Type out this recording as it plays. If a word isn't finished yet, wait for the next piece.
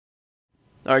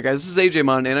Alright guys, this is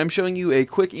AJMon, and I'm showing you a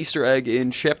quick Easter egg in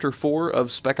Chapter 4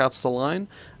 of Spec Ops: The Line.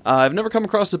 I've never come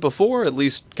across it before, at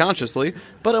least consciously,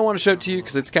 but I want to show it to you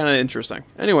because it's kind of interesting.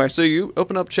 Anyway, so you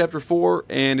open up Chapter 4,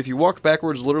 and if you walk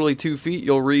backwards literally 2 feet,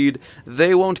 you'll read,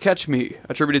 "They won't catch me,"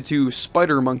 attributed to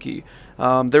Spider Monkey.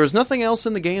 There is nothing else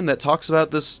in the game that talks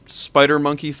about this Spider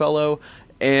Monkey fellow,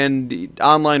 and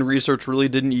online research really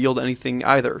didn't yield anything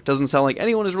either. Doesn't sound like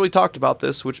anyone has really talked about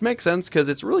this, which makes sense because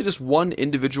it's really just one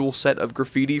individual set of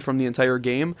graffiti from the entire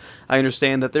game. I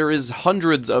understand that there is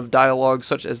hundreds of dialogues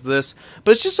such as this,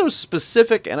 but it's just so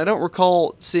specific, and I don't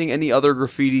recall seeing any other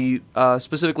graffiti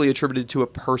specifically attributed to a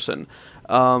person.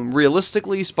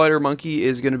 Realistically, Spider Monkey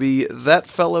is going to be that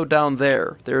fellow down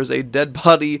there. There's a dead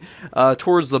body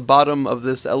towards the bottom of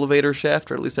this elevator shaft,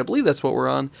 or at least I believe that's what we're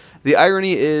on. The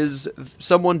irony is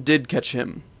someone did catch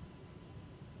him.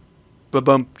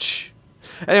 Ba-bump.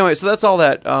 Anyway, so that's all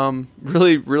that.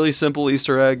 Really simple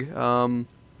Easter egg.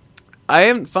 I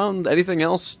haven't found anything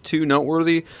else too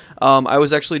noteworthy. I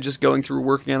was actually just going through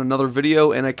working on another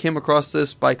video, and I came across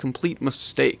this by complete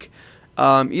mistake.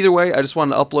 Either way, I just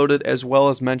wanted to upload it as well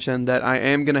as mention that I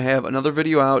am going to have another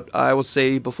video out, I will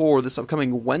say, before this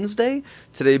upcoming Wednesday,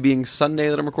 today being Sunday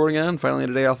that I'm recording on, finally a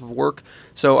day off of work.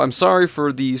 So I'm sorry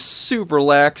for the super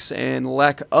lax and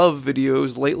lack of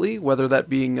videos lately, whether that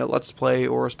being a Let's Play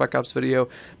or a Spec Ops video,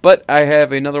 but I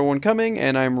have another one coming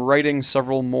and I'm writing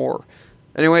several more.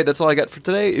 Anyway, that's all I got for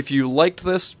today. If you liked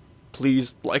this,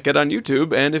 please like it on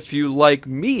YouTube, and if you like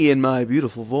me and my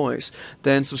beautiful voice,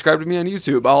 then subscribe to me on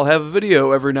YouTube. I'll have a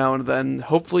video every now and then.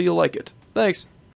 Hopefully you'll like it. Thanks.